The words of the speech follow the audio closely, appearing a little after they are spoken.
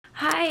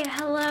Hi,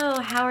 hello,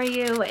 how are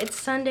you? It's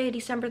Sunday,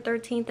 December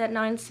 13th at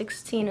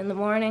 9:16 in the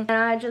morning. And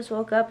I just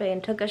woke up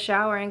and took a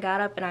shower and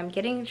got up and I'm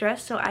getting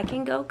dressed so I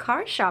can go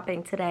car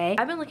shopping today.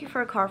 I've been looking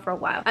for a car for a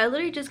while. I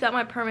literally just got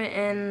my permit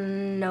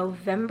in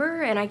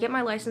November and I get my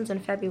license in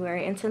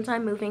February. And since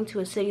I'm moving to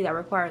a city that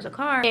requires a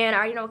car, and I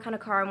already know what kind of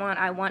car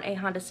I want a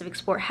Honda Civic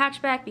Sport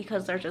hatchback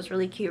because they're just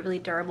really cute, really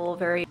durable,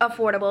 very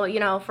affordable,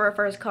 you know, for a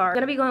first car. I'm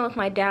gonna be going with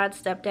my dad,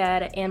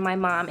 stepdad, and my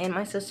mom and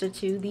my sister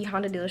to the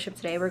Honda dealership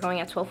today. We're going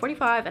at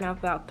 12:45 and I have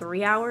about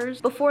 3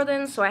 hours before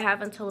then, so I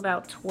have until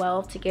about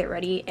 12 to get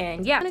ready.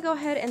 And yeah, I'm gonna go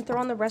ahead and throw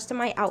on the rest of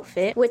my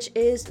outfit, which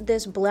is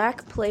this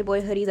black Playboy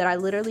hoodie that I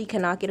literally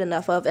cannot get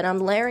enough of, and I'm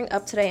layering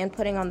up today and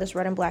putting on this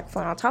red and black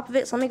flannel on top of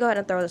it. So let me go ahead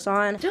and throw this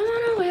on. Don't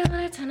wanna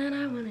wear it tonight,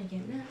 I wanna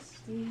get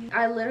nasty.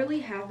 I literally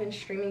have been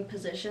streaming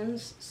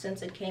Positions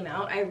since it came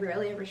out. I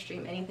rarely ever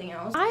stream anything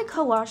else. I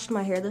co-washed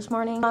my hair this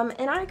morning,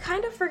 and I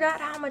kind of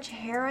forgot how much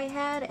hair I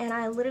had, and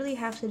I literally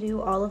have to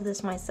do all of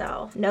this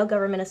myself. No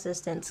government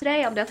assistance.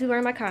 Today, I'm definitely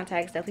wearing my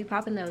contacts, definitely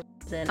popping those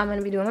in. I'm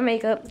gonna be doing my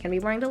makeup, gonna be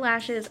wearing the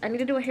lashes. I need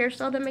to do a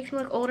hairstyle that makes me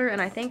look older,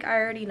 and I think I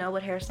already know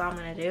what hairstyle I'm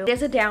gonna do.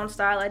 There's a down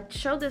style. I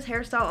showed this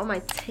hairstyle on my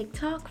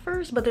TikTok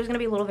first, but there's gonna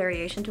be a little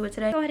variation to it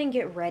today. Go ahead and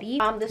get ready.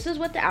 This is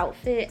what the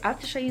outfit, I have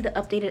to show you the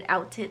updated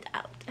outfit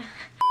out.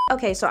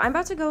 Okay, so I'm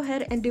about to go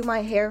ahead and do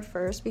my hair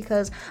first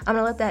because I'm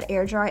gonna let that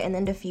air dry and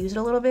then diffuse it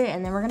a little bit,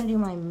 and then we're gonna do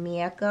my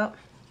makeup.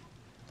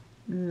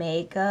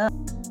 Makeup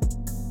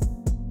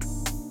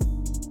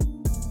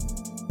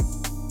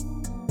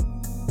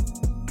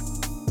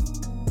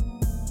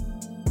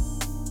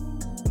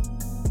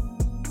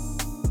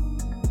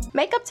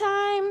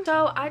time.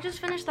 So I just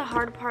finished the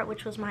hard part,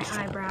 which was my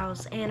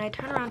eyebrows, and I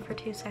turn around for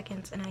 2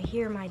 seconds and I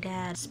hear my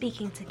dad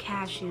speaking to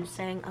Cashew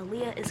saying,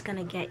 "Aliyah is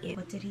gonna get you."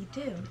 What did he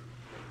do?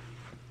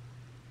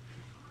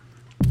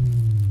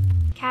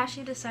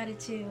 Cashew decided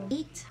to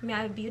eat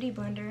my beauty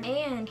blender,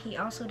 and he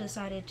also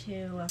decided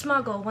to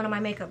smuggle one of my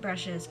makeup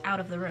brushes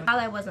out of the room while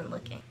I wasn't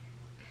looking.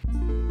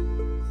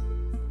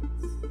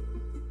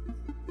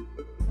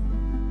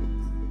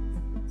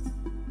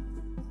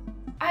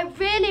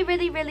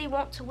 I really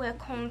want to wear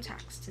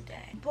contacts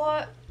today,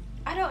 but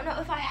I don't know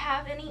if I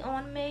have any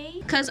on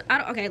me.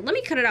 Okay, let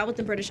me cut it out with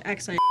the British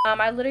accent.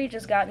 I literally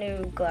just got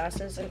new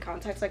glasses and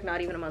contacts like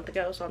not even a month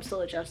ago, so I'm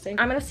still adjusting.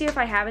 I'm gonna see if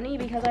I have any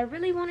because I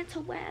really wanted to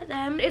wear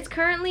them. It's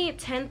currently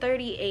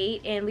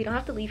 10:38 and we don't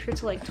have to leave here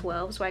till like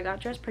 12, so I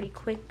got dressed pretty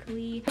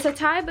quickly. It's a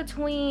tie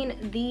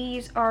between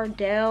these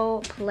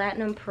Ardell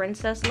Platinum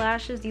Princess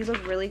lashes. These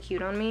look really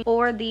cute on me.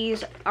 Or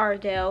these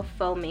Ardell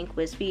Faux Mink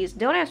Wispies.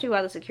 Don't ask me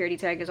why the security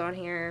tag is on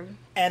here.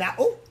 And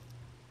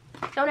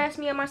Don't ask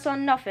me and my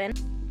son nothing.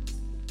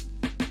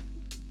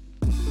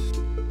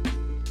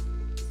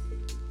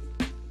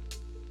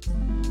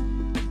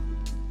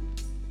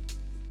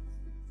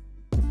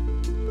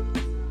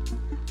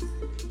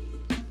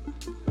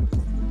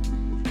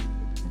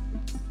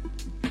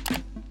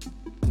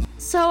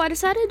 So I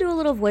decided to do a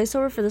little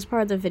voiceover for this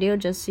part of the video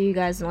just so you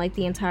guys know like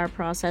the entire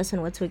process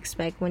and what to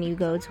expect when you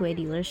go to a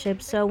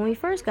dealership. So when we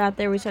first got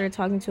there, we started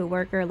talking to a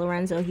worker,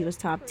 Lorenzo. He was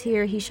top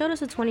tier. He showed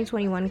us a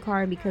 2021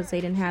 car because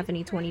they didn't have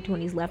any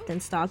 2020s left in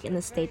stock in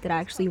the state that I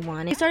actually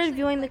wanted. We started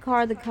viewing the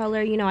car, the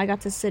color, you know, I got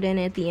to sit in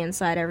it, the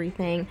inside,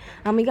 everything.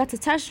 We got to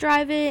test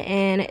drive it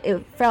and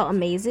it felt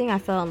amazing. I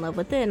fell in love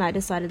with it and I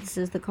decided this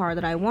is the car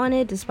that I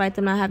wanted. Despite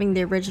them not having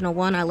the original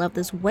one, I love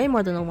this way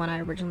more than the one I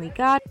originally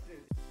got.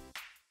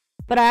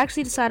 But I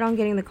actually decided on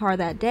getting the car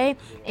that day,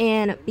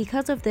 and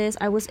because of this,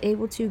 I was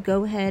able to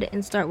go ahead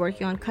and start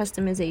working on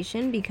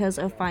customization because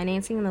of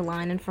financing in the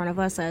line in front of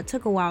us. It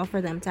took a while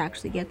for them to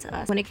actually get to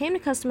us. When it came to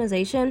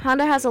customization,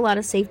 Honda has a lot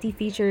of safety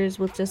features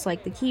with just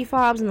like the key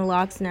fobs and the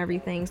locks and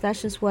everything. So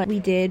that's just what we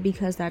did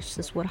because that's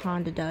just what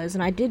Honda does.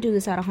 And I did do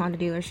this at a Honda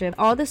dealership.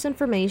 All this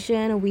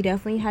information, we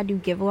definitely had to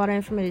give a lot of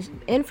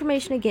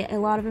information to get a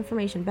lot of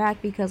information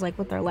back because like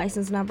with our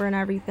license number and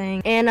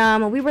everything.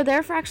 And we were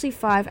there for actually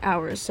 5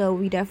 hours, so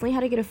we definitely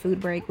had to get a food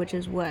break, which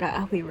is what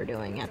we were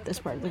doing at this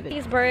part of the video.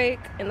 Please break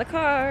in the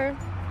car.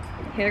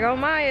 Here go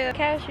Maya.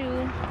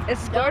 Cashew is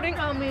starting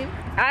on me.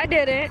 I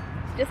didn't.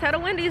 Just had a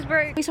Wendy's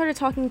break. We started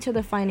talking to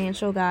the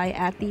financial guy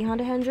at the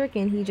Honda Hendrick,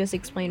 and he just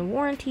explained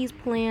warranties,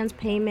 plans,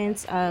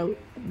 payments,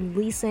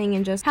 leasing,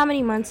 and just how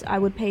many months I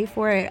would pay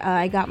for it.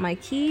 I got my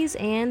keys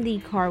and the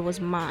car was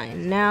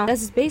mine. Now,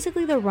 this is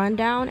basically the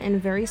rundown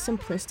and very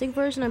simplistic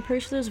version. I'm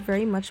pretty sure there's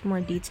very much more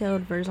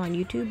detailed version on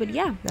YouTube, but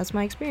yeah, that's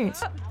my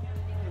experience.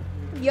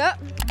 Yup.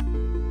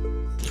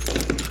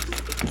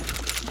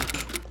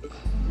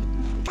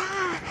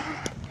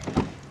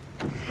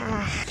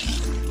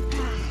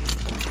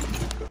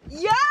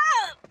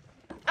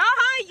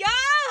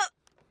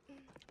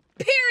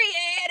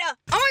 Period.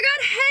 Oh my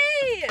god,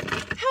 hey!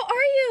 How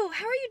are you?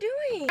 How are you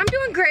doing? I'm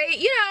doing great,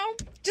 you know.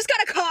 Just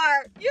got a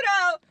car, you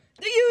know,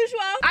 the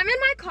usual. I'm in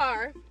my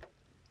car.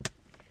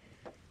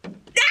 I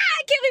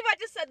can't believe I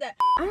just said that.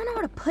 I don't know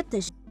how to put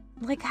this.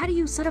 Like, how do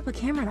you set up a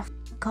camera in a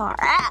car?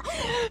 First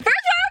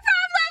world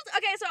problems!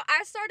 Okay, so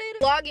I started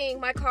vlogging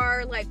my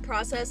car like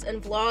process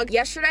and vlog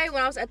yesterday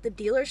when I was at the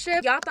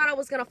dealership. Y'all thought I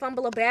was gonna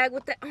fumble a bag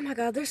with that. Oh my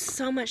god, there's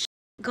so much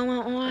going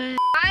on?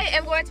 I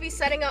am going to be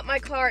setting up my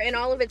car in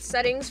all of its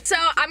settings. So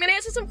I'm gonna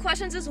answer some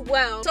questions as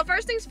well. So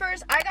first things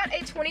first, I got a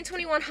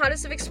 2021 Honda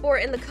Civic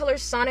Sport in the color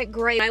Sonic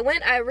Gray.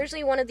 I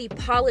originally wanted the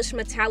polished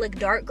metallic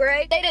dark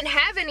gray. They didn't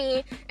have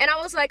any, and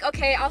I was like,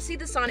 okay, I'll see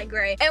the Sonic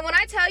Gray. And when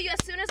I tell you,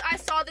 as soon as I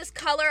saw this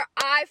color,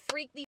 I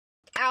freaked the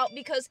out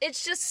because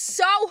it's just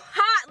so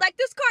hot. Like,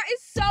 this car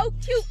is so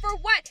cute. For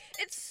what?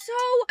 It's so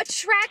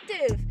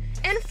attractive.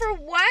 And for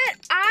what?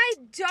 I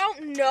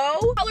don't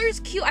know. Color is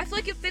cute. I feel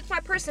like it fits my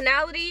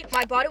personality.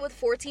 I bought it with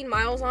 14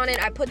 miles on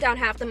it. I put down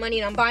half the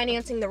money and I'm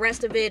financing the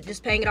rest of it,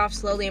 just paying it off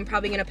slowly. I'm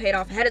probably gonna pay it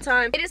off ahead of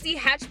time. It is the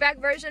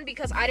hatchback version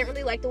because I didn't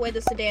really like the way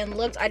the sedan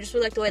looked. I just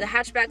really like the way the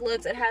hatchback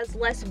looks. It has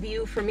less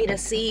view for me to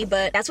see,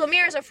 but that's what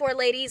mirrors are for,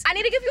 ladies. I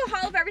need to give you a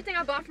haul of everything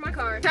I bought for my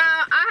car.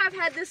 Now, I have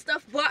had this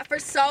stuff bought for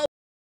so long.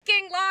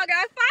 I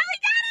finally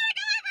got it.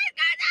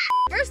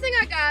 First thing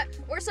I got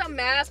were some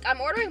masks.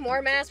 I'm ordering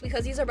more masks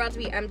because these are about to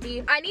be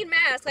empty. I need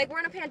masks. Like, we're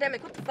in a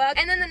pandemic. What the fuck?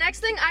 And then the next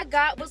thing I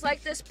got was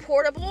like this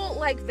portable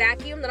like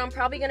vacuum that I'm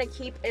probably gonna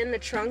keep in the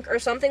trunk or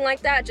something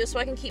like that, just so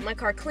I can keep my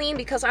car clean,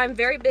 because I'm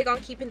very big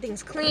on keeping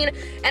things clean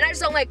and I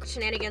just don't like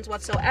shenanigans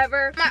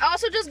whatsoever. I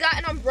also just got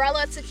an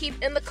umbrella to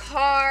keep in the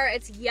car.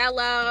 It's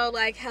yellow.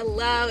 Like,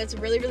 hello. It's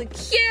really, really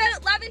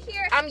cute. Love it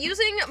here. I'm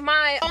using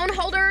my phone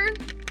holder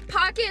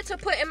pocket to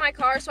put in my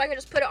car so I can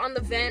just put it on the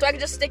vent, so I can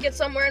just stick it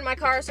somewhere in my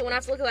car, so when I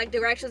have to look at like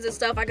directions and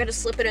stuff, I can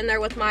just slip it in there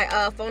with my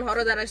phone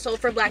holder that I sold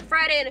for Black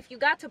Friday. And if you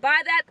got to buy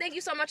that, thank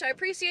you so much, I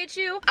appreciate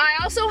you. I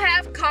also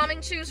have calming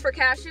chews for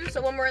Cashew,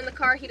 so when we're in the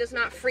car he does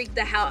not freak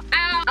the hell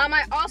out.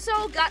 I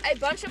also got a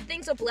bunch of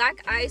things of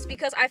black ice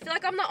because I feel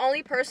like I'm the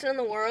only person in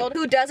the world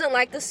who doesn't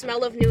like the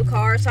smell of new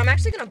cars, so I'm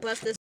actually gonna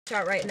bust this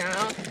out right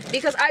now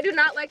because I do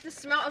not like the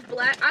smell of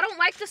black. I don't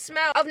like the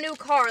smell of new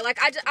car. Like,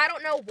 I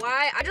don't know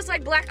why. I just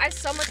like black ice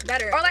so much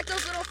better. Or like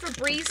those little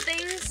Febreze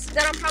things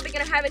that I'm probably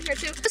gonna have in here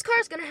too. This car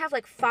is gonna have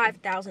like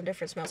 5,000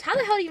 different smells. How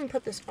the hell do you even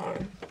put this on?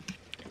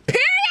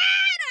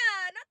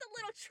 Not the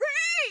little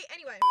tree.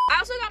 Anyway, I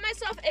also got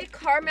myself a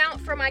car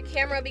mount for my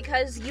camera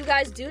because you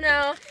guys do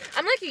know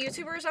I'm like a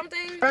YouTuber or something.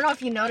 I don't know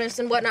if you noticed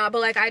and whatnot,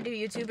 but like I do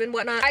YouTube and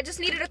whatnot. I just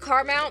needed a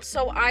car mount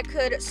so I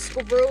could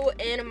screw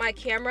in my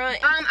camera.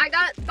 I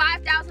got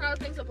 5,000 other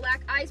things of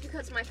black ice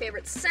because it's my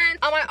favorite scent.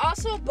 I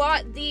also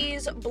bought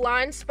these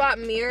blind spot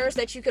mirrors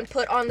that you can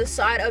put on the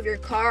side of your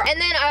car. And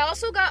then I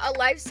also got a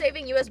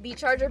life-saving USB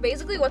charger.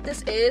 Basically what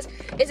this is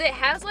it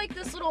has like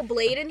this little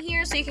blade in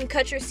here so you can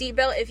cut your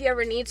seatbelt if you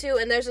ever need to.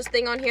 And there's this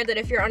thing on here that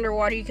if you're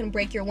underwater you can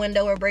break your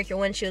window or break your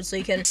windshield so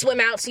you can swim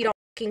out so you don't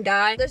fucking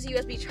die. There's a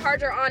USB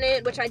charger on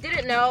it, which I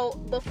didn't know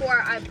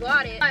before I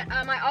bought it. But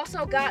I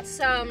also got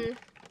some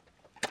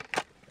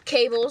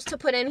cables to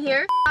put in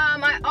here.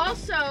 I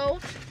also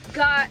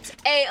got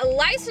a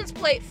license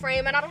plate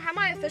frame, and I don't have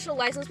my official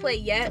license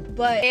plate yet,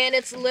 and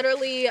it's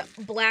literally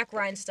black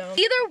rhinestone.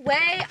 Either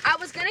way, I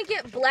was gonna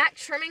get black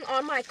trimming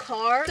on my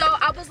car, so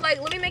I was like,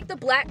 let me make the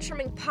black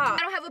trimming pop.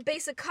 I don't have a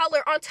basic color.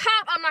 On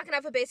top, I'm not gonna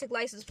have a basic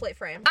license plate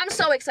frame. I'm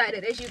so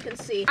excited, as you can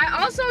see.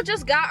 I also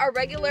just got a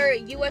regular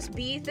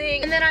USB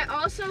thing, and then I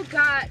also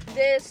got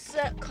this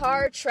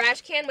car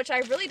trash can, which I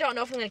really don't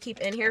know if I'm gonna keep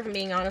in here, if I'm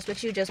being honest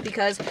with you, just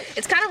because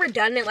it's kind of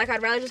redundant. Like,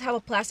 I'd rather just have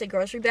a plastic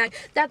grocery bag.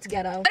 That's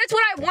ghetto, but it's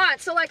what I want,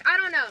 so like, I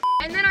don't know.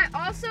 And then I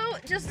also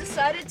just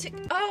decided to,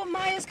 oh,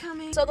 Maya's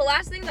coming. So the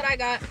last thing that I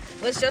got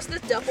was just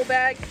this duffel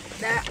bag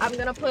that I'm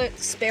gonna put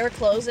spare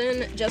clothes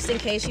in, just in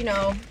case, you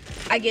know,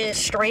 I get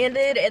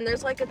stranded, and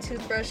there's like a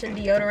toothbrush and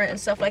deodorant and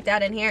stuff like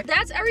that in here.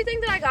 That's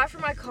everything that I got for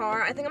my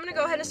car. I think I'm gonna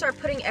go ahead and start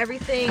putting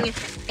everything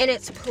in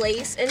its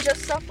place and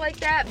just stuff like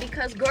that,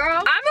 because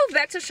girl, I moved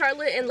back to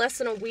Charlotte in less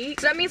than a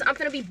week, so that means I'm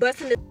gonna be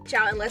busting this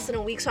out in less than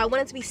a week, so I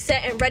want it to be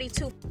set and ready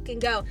to fucking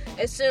go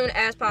as soon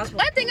as possible.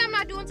 One thing I'm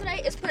not doing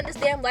today is putting this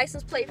damn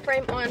license plate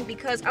frame on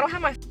because I don't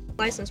have my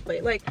license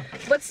plate. Like,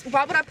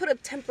 why would I put a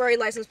temporary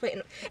license plate in?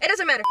 It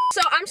doesn't matter.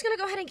 So I'm just gonna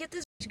go ahead and get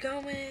this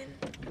going.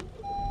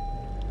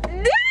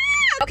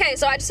 Okay,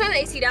 so I just turned the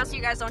AC down so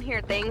you guys don't hear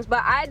things,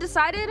 but I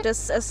decided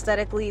just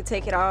aesthetically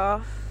take it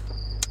off.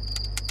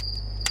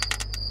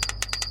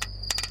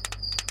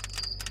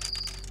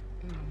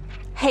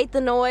 Hate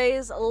the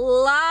noise,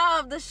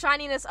 love the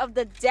shininess of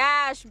the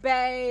dash,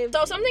 babe.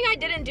 So something I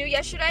didn't do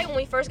yesterday when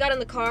we first got in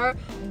the car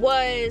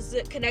was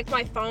connect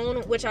my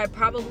phone, which I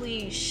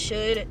probably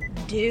should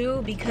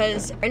do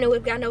because I know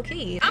we've got no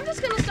keys. I'm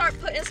just gonna start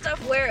putting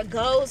stuff where it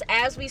goes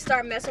as we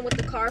start messing with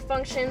the car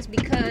functions,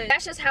 because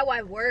that's just how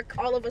I work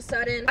all of a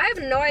sudden. I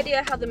have no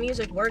idea how the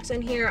music works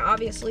in here,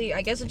 obviously.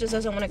 I guess it just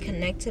doesn't want to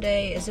connect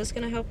today. Is this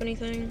gonna help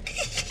anything?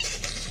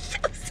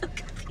 I'm so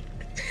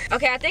confused.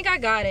 Okay, I think I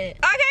got it.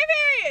 Okay,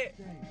 period.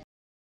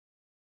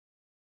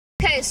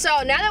 Okay,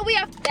 so now that we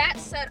have that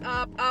set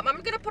up, I'm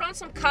gonna put on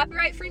some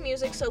copyright-free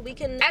music so we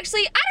can,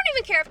 actually, I don't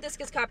even care if this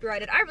gets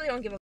copyrighted. I really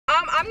don't give a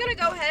I'm gonna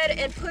go ahead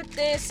and put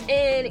this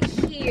in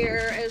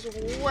here as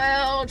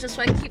well, just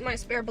so I can keep my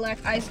spare black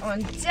ice on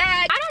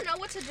deck. I don't know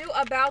what to do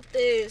about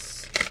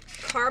this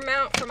car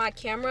mount for my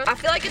camera. I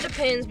feel like it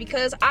depends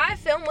because I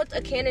film with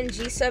a Canon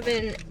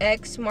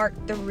G7X Mark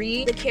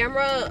III. The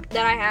camera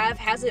that I have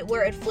has it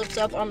where it flips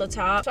up on the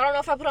top. So I don't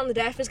know if I put it on the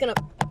dash, if it's gonna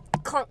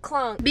clunk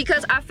clunk,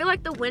 because I feel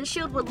like the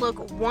windshield would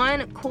look,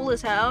 one, cool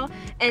as hell,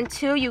 and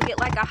two, you get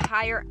like a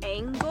higher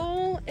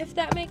angle, if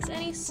that makes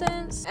any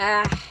sense.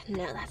 No,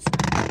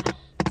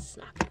 it's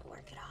not gonna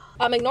work at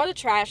all. Ignore the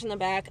trash in the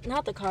back,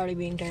 not the car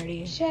being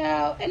dirty.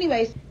 Ciao.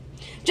 Anyways,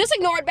 just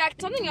ignore it back.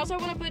 Something else I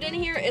want to put in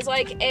here is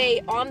like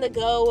a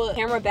on-the-go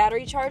camera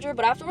battery charger,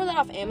 but I have to order that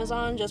off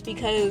Amazon just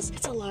because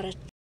it's a lot of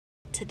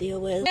to deal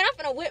with. Man, I'm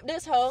gonna whip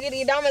this hoe.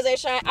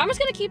 I'm just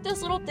gonna keep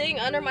this little thing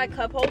under my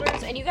cup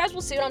holders, and you guys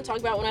will see what I'm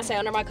talking about when I say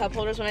under my cup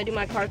holders when I do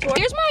my car tour.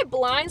 Here's my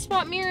blind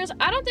spot mirrors.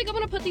 I don't think I'm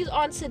gonna put these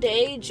on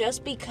today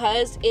just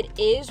because it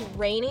is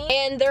raining,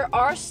 and there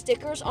are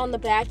stickers on the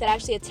back that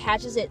actually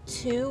attaches it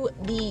to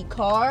the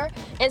car,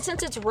 and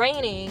since it's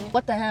raining,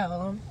 what the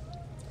hell?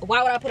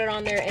 Why would I put it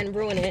on there and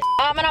ruin it?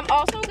 And I'm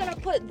also gonna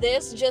put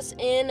this just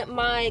in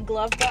my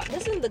glove box.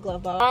 This isn't the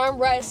glove box.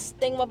 Armrest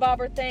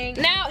thingamabobber thing.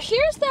 Now,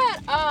 here's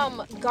that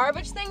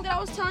garbage thing that I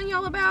was telling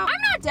y'all about.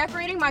 I'm not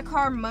decorating my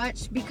car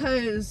much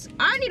because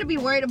I need to be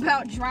worried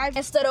about driving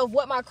instead of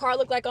what my car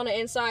looked like on the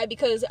inside,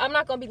 because I'm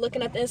not gonna be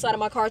looking at the inside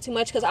of my car too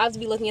much because I have to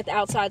be looking at the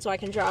outside so I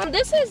can drive.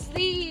 This is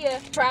the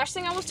trash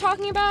thing I was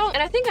talking about,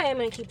 and I think I am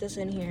gonna keep this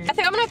in here. I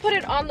think I'm gonna put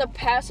it on the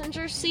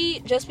passenger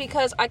seat just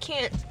because I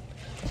can't,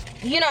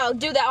 you know,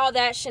 do all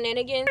that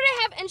shenanigans.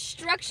 I have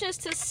instructions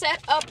to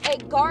set up a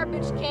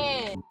garbage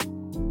can.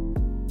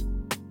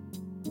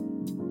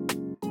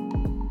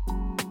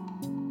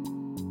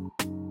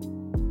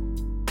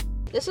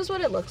 This is what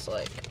it looks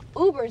like.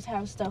 Ubers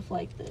have stuff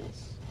like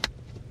this.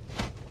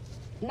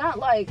 Not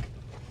like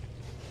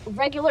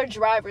regular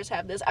drivers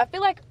have this. I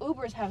feel like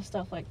Ubers have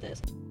stuff like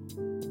this.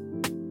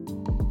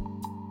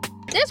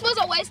 This was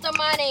a waste of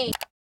money.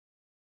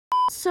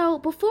 So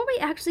before we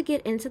actually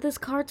get into this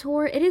car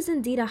tour, it is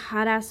indeed a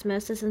hot ass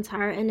mess this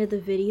entire end of the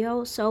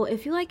video. So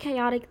if you like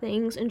chaotic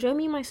things, enjoy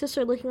me and my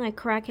sister looking like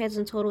crackheads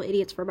and total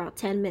idiots for about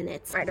 10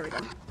 minutes. All right, there we go.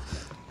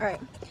 All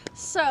right,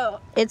 so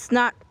it's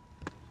not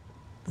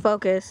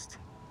focused.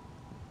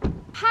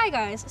 Hi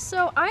guys,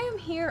 so I am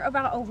here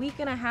about a week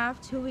and a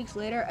half, 2 weeks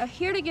later,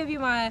 here to give you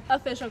my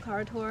official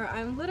car tour.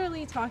 I'm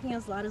literally talking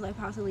as loud as I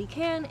possibly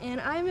can,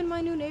 and I'm in my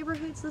new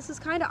neighborhood, so this is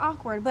kind of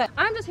awkward, but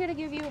I'm just here to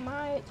give you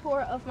my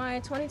tour of my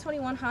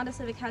 2021 Honda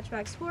Civic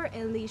Hatchback Sport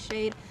in the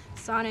shade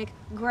Sonic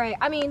Gray.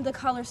 I mean, the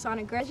color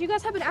Sonic Gray. You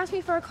guys have been asking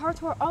me for a car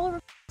tour all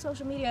over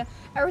social media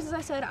ever since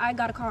I said I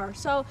got a car,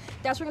 so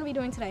that's what we're gonna be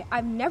doing today.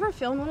 I've never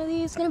filmed one of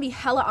these. It's gonna be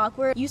hella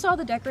awkward. You saw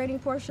the decorating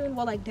portion,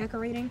 well, like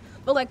decorating,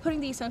 but like putting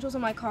the essentials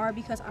in my car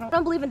because I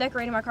don't believe in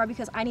decorating my car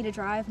because I need to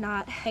drive,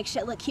 not make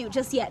shit look cute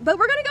just yet. But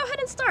we're gonna go ahead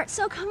and start,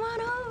 so come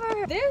on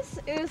over. This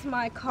is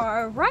my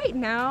car right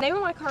now. The name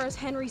of my car is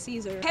Henry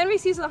Caesar. Henry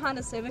Caesar the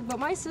Honda Civic, but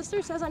my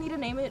sister says I need to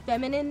name it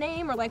feminine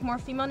name or like more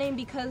female name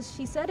because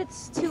she said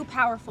it's too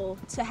powerful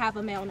to have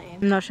a male name.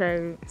 No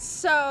shade.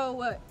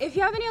 So if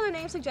you have any other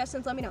name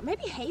suggestions, let me know.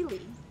 Maybe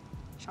Haley.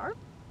 Sharp?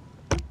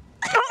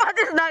 I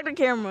just knocked the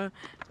camera.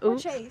 Or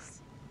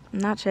Chase.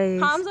 Not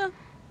Chase. Hamza?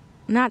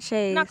 Not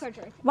Chase. Not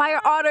Kurtry. Why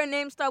are all their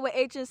names start with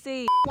H and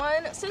C?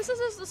 One, since this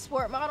is the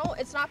sport model,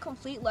 it's not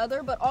complete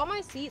leather, but all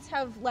my seats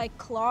have like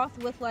cloth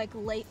with like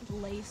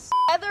lace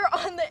leather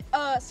on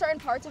the certain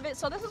parts of it.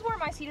 So this is where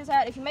my seat is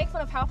at. If you make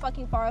fun of how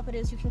fucking far up it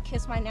is, you can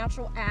kiss my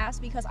natural ass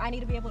because I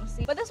need to be able to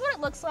see. But this is what it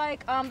looks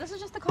like. This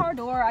is just the car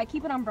door. I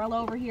keep an umbrella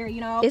over here,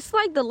 you know. It's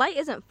like the light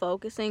isn't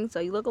focusing,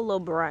 so you look a little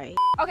bright.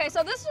 Okay,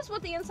 so this is just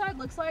what the inside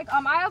looks like. I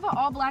have an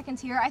all black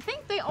interior. I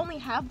think they only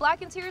have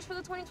black interiors for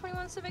the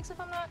 2021 Civics, if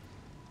I'm not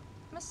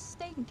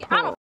mistaken.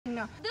 I don't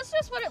know. This is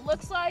just what it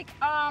looks like.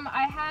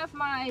 I have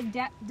my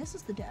this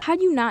is the deck. How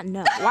do you not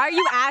know? Why are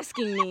you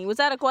asking me? Was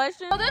that a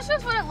question? So this is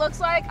just what it looks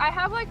like. I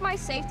have like my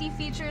safety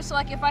features, so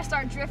like if I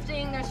start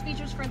drifting, there's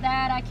features for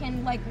that. I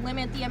can like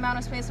limit the amount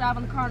of space that I have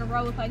on the car on the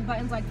road with like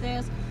buttons like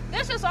this.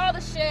 This is all the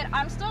shit.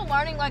 I'm still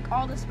learning like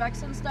all the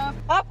specs and stuff.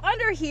 Up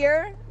under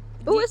here.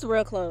 Ooh, it's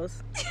real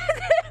close.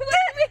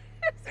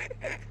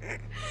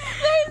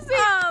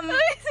 Let me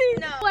see.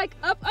 No. Like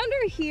up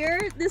under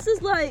here, this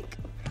is like,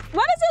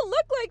 why does it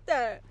look like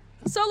that?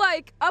 So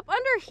like up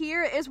under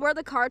here is where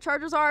the car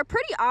chargers are.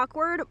 Pretty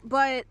awkward,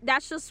 but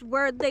that's just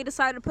where they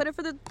decided to put it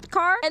for the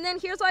car. And then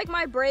here's like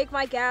my brake,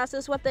 my gas.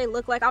 This is what they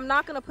look like. I'm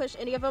not gonna push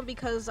any of them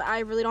because I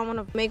really don't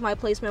want to make my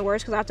placement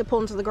worse because I have to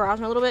pull into the garage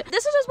in a little bit.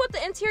 This is just what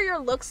the interior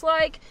looks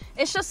like.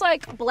 It's just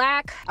like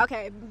black.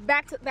 Okay,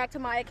 back to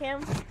Maya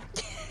cam.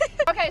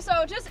 Okay,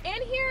 so just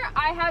in here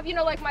I have, you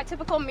know, like my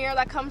typical mirror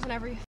that comes in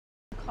every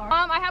car.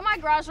 I have my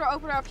garage door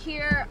opener up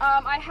here.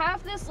 I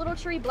have this little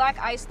tree black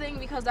ice thing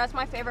because that's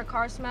my favorite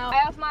car smell. I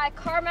have my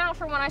car mount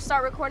for when I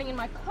start recording in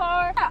my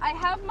car. Yeah, I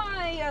have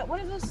my what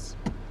is this?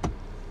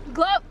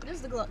 Glove. This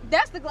is the glove.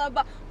 That's the glove,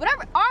 but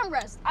whatever.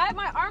 Armrest. I have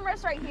my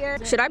armrest right here.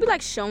 Should I be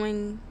like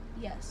showing?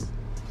 Yes.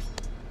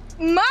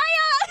 Maya,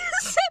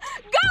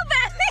 go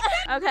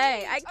back.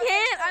 Okay, I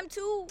can't. I'm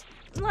too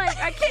like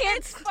I can't.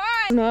 It's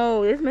fine.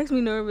 No, this makes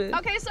me nervous.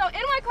 Okay, so in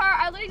my car,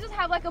 I literally just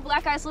have like a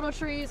Black Ice Little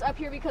Trees up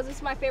here because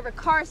it's my favorite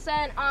car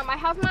scent. I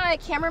have my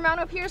camera mount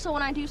up here, so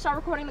when I do start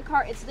recording the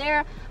car, it's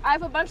there. I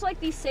have a bunch of like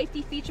these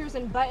safety features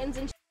and buttons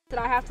and that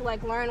I have to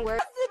like learn where.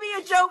 To be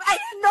a joke, I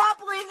cannot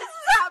believe this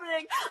is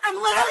happening. I'm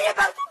literally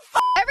about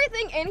to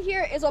Everything in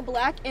here is a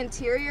black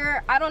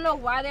interior. I don't know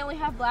why they only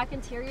have black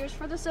interiors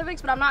for the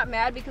Civics, but I'm not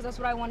mad because that's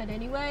what I wanted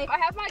anyway. I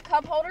have my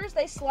cup holders.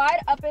 They slide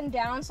up and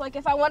down, so like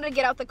if I wanted to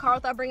get out the car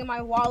without bringing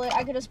my wallet,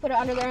 I could just put it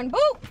under there and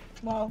boop.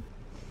 Well,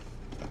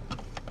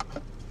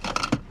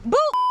 boop.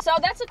 So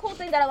that's a cool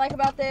thing that I like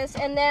about this.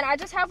 And then I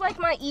just have like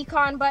my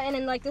econ button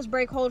and like this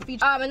brake hold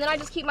feature. And then I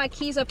just keep my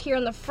keys up here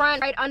in the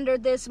front, right under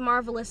this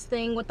marvelous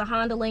thing with the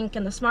Honda link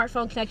and the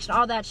smartphone connection,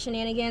 all that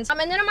shenanigans. And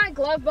then in my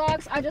glove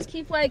box, I just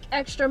keep like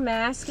extra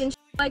masks and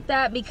like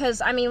that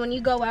because I mean, when you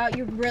go out,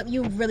 you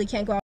really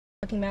can't go out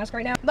with a fucking mask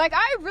right now. Like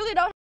I really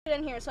don't have it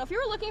in here. So if you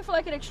were looking for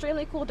like an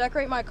extremely cool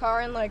decorate my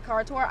car and like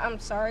car tour, I'm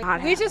sorry.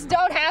 We just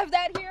don't have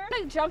that here. I'm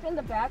gonna jump in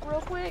the back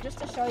real quick just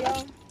to show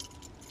y'all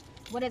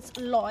what it's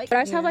like. But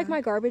I just have like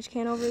my garbage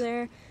can over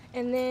there,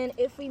 and then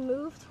if we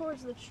move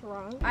towards the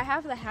trunk, I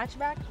have the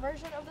hatchback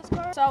version of this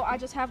car, so I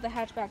just have the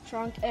hatchback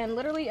trunk, and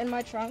literally in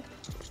my trunk,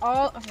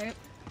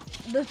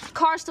 the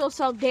car's still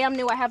so damn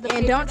new. I have the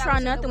and don't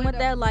try nothing with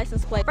that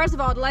license plate. First of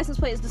all, the license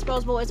plate is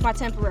disposable. It's my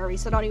temporary,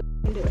 so don't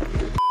even do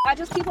it. I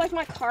just keep like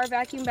my car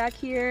vacuum back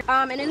here,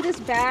 and in this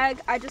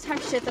bag I just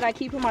have shit that I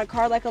keep in my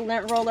car, like a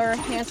lint roller,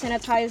 hand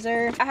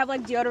sanitizer. I have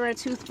like deodorant, a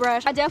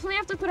toothbrush. I definitely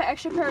have to put an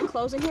extra pair of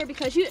clothes in here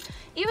because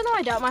even though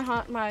I doubt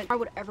my car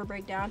would ever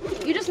break down,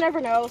 you just never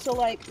know. So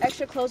like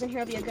extra clothes in here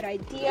would be a good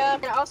idea.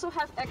 And I also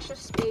have extra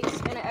space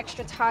and an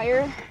extra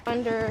tire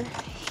under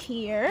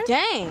here.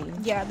 Dang.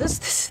 Yeah,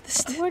 this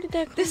Where did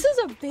that come? This is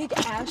a big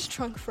ass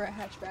trunk for a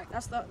hatchback.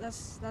 That's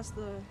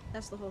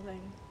the whole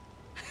thing.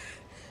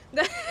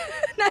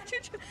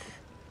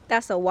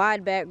 That's a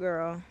wide back,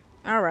 girl.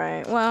 All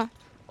right, well,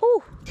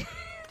 ooh,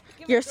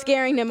 you're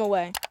scaring them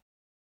away.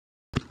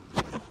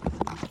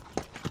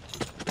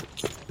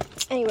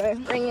 Anyway,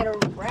 bring it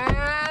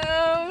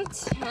around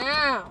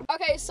town.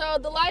 Okay, so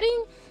the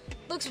lighting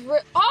looks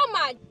oh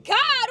my god,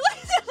 why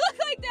does it look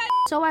like that?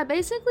 So I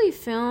basically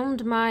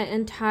filmed my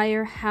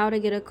entire how to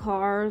get a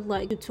car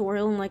like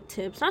tutorial and like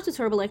tips, not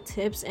tutorial but like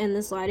tips in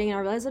this lighting, and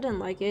I realized I didn't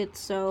like it,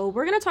 so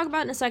we're gonna talk about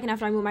it in a second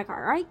after I move my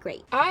car. All right,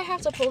 great. I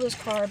have to pull this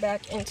car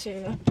back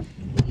into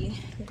the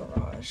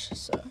garage,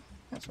 so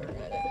that's what we're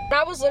gonna do.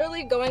 I was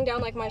literally going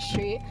down like my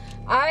street.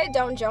 I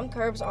don't jump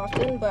curbs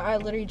often, but I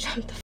literally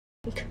jumped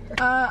the curb.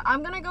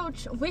 I'm gonna go,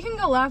 we can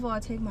go live while I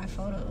take my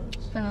photos.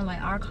 Feeling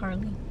like our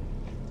Carly.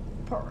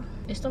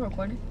 It's still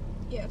recording?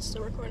 Yeah, it's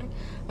still recording.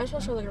 I just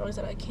want to show the girls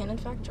that I can in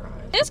fact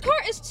drive. This car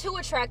is too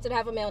attractive to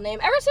have a male name.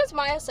 Ever since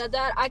Maya said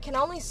that, I can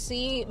only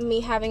see me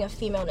having a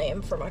female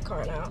name for my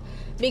car now.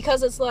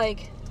 Because it's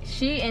like...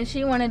 She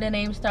wanted the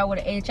name start with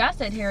an H. I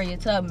said Harriet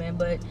Tubman,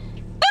 but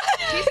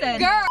she said,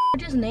 girl,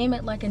 just name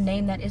it like a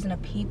name that isn't a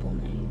people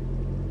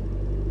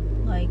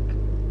name. Like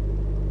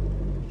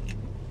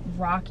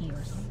Rocky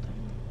or something.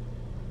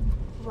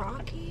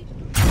 Rocky?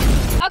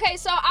 Okay,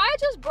 so I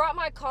just brought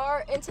my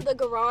car into the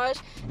garage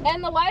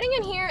and the lighting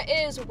in here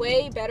is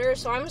way better,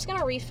 so I'm just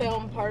gonna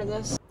refilm part of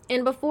this.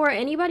 And before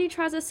anybody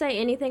tries to say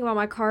anything about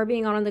my car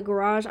being on in the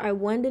garage, I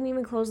one, didn't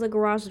even close the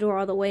garage door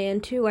all the way,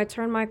 and two, I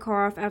turned my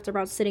car off after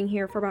about sitting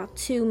here for about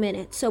 2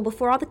 minutes. So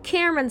before all the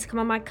Karens come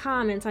on my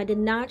comments, I did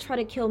not try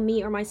to kill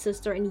me or my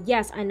sister, and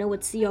yes, I know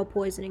what CO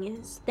poisoning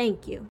is.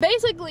 Thank you.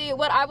 Basically,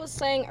 what I was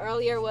saying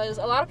earlier was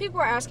a lot of people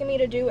were asking me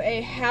to do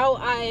a how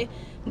I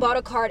bought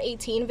a car at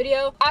 18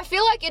 video. I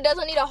feel like it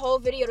doesn't need a whole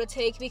video to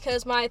take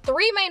because my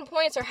 3 main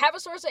points are have a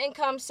source of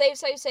income,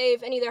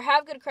 save, and either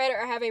have good credit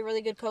or have a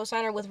really good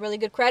cosigner with really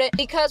good credit.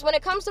 Because when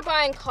it comes to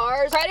buying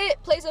cars, credit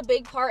plays a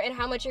big part in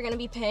how much you're gonna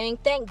be paying.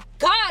 Thank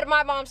God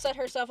my mom set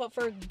herself up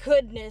for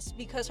goodness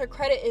because her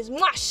credit is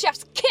mwah,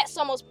 chef's kiss,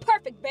 almost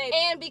perfect, babe.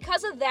 And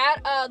because of that,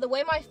 the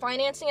way my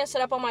financing is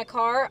set up on my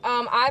car,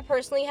 I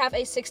personally have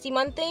a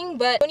 60-month thing,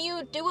 but when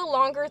you do a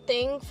longer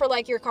thing for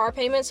like your car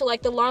payment, so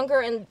like the longer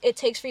and it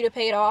takes for you to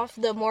pay it off,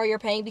 the more you're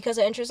paying because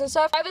of interest and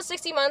stuff. I have a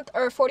 60-month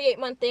or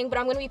 48-month thing, but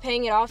I'm gonna be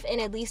paying it off in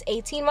at least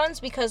 18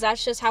 months because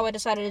that's just how I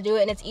decided to do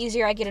it, and it's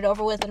easier, I get it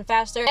over with and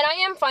faster. And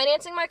I am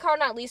financing my car,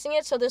 not leasing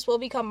it, so this will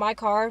become my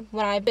car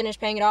when I finish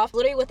paying it off.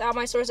 Literally without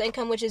my source of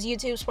income, which is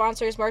YouTube,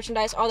 sponsors,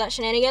 merchandise, all that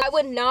shenanigans, I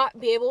would not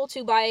be able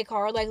to buy a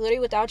car, like literally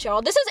without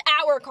y'all. This is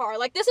our car,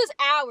 like this is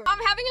ours.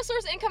 I'm having a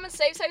source of income and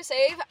save.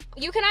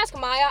 You can ask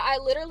Maya, I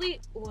literally...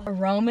 A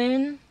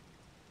Roman?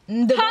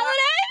 Holiday?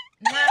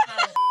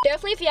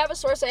 Definitely, if you have a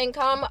source of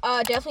income,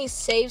 definitely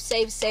save,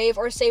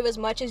 or save as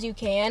much as you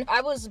can.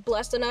 I was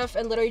blessed enough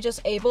and literally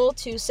just able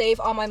to save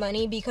all my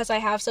money because I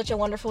have such a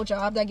wonderful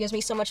job that gives me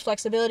so much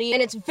flexibility,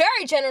 and it's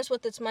very generous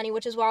with its money,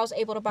 which is why I was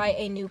able to buy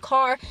a new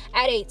car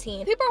at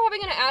 18. People are probably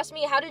gonna ask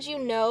me, how did you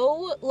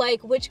know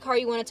like which car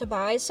you wanted to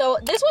buy? So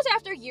this was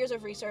after years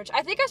of research.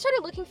 I think I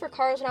started looking for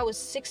cars when I was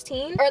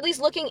 16, or at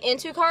least looking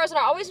into cars, and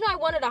I always knew I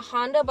wanted a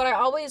Honda, but I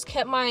always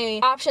kept my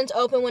options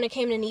open when it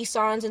came to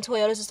Nissans and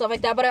Toyotas and stuff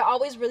like that, but I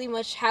always really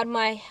much had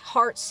my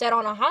heart set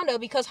on a Honda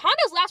because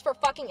Hondas last for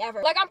fucking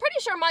ever. Like, I'm pretty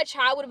sure my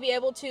child would be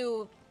able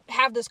to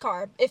have this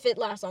car if it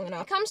lasts long enough.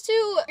 When it comes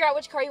to figure out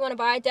which car you want to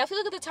buy,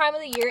 definitely look at the time of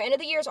the year. End of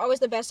the year is always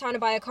the best time to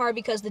buy a car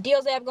because the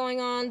deals they have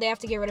going on, they have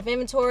to get rid of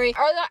inventory.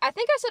 I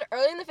think I said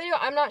earlier in the video,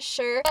 I'm not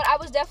sure, but I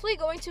was definitely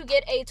going to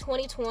get a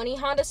 2020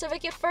 Honda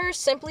Civic at first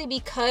simply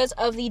because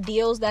of the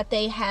deals that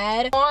they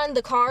had on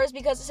the cars,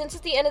 because since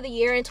it's the end of the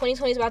year and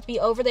 2020 is about to be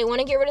over, they want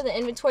to get rid of the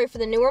inventory for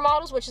the newer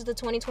models, which is the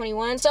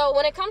 2021. So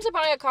when it comes to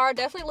buying a car,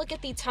 definitely look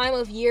at the time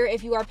of year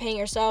if you are paying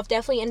yourself.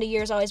 Definitely end of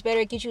year is always better.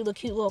 It gives you the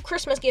cute little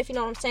Christmas gift, you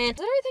know what I'm saying? Is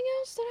there anything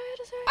else that I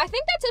had to say? I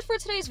think that's it for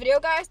today's video,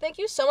 guys. Thank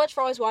you so much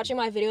for always watching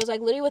my videos. Like,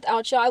 literally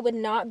without y'all, I would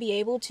not be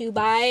able to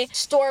buy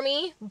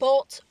Stormy,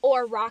 Bolt,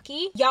 or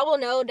Rocky. Y'all will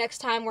know next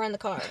time we're in the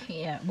car.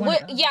 Yeah.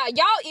 Yeah,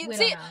 y'all,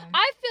 see,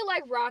 I feel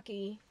like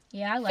Rocky.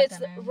 Yeah, I like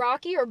fits that name.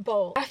 Rocky or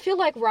Bolt. I feel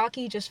like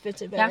Rocky just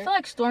fits it better. Yeah, I feel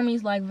like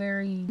Stormy's like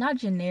very, not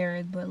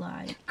generic, but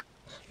like.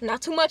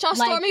 Not too much on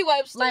Stormy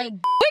Webster. Like.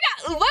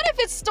 What if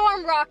it's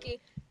Storm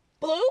Rocky?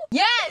 Blue?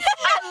 Yes!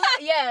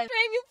 Yes.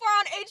 Stream you for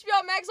on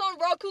HBO Max on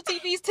Roku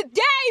TVs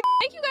today.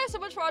 Thank you guys so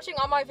much for watching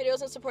all my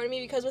videos and supporting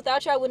me, because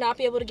without you I would not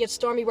be able to get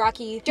Stormy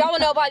Rocky. Y'all will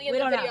know by the end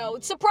of the video.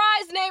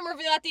 Surprise name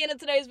reveal at the end of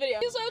today's video.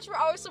 Thank you so much for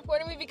always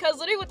supporting me, because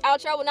literally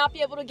without you I would not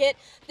be able to get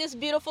this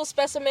beautiful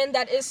specimen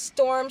that is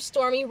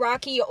Stormy,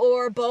 Rocky,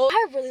 or Bolt.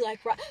 I really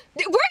like Rocky.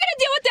 We're gonna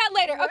deal with that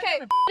later. Okay.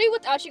 Literally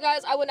without you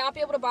guys I would not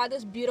be able to buy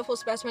this beautiful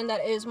specimen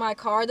that is my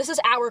car. This is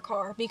our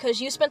car because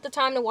you spent the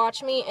time to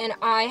watch me and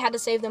I had to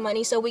save the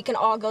money so we can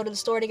all go to the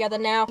store together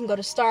now. We can go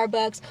to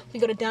Starbucks, we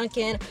go to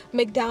Dunkin',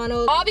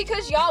 McDonald's, all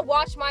because y'all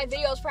watch my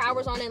videos for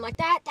hours on end. Like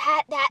that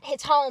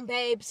hits home,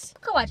 babes.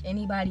 You can watch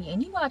anybody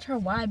and you watch her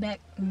wide back.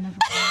 Not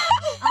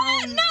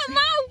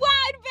my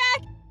wide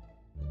back.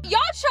 Y'all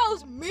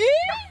chose me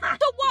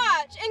to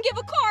watch and give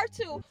a car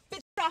to. Bitch,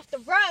 off the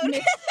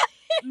road.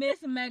 Miss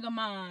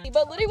Megamon.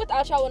 But literally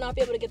without y'all, I will not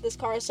be able to get this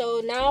car,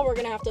 so now we're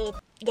gonna have to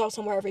go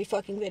somewhere every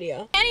fucking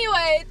video.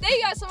 Anyway, thank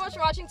you guys so much for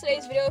watching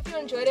today's video. If you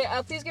enjoyed it,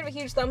 please give it a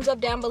huge thumbs up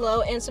down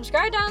below and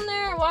subscribe down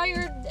there while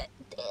you're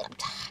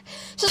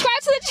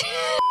subscribe to the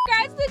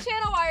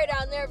channel while you're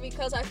down there,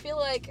 because I feel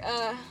like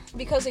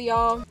because of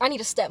y'all I need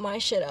to step my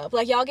shit up.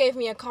 Like, y'all gave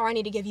me a car, I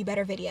need to give you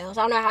better videos. I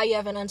don't know how you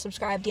haven't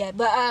unsubscribed yet,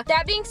 but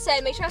that being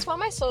said, make sure to follow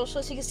my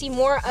socials so you can see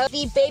more of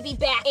the baby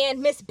back and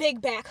Miss Big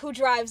Back who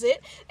drives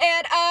it.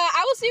 And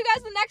I will see you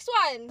guys in the next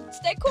one.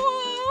 Stay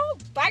cool.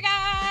 Bye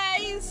guys.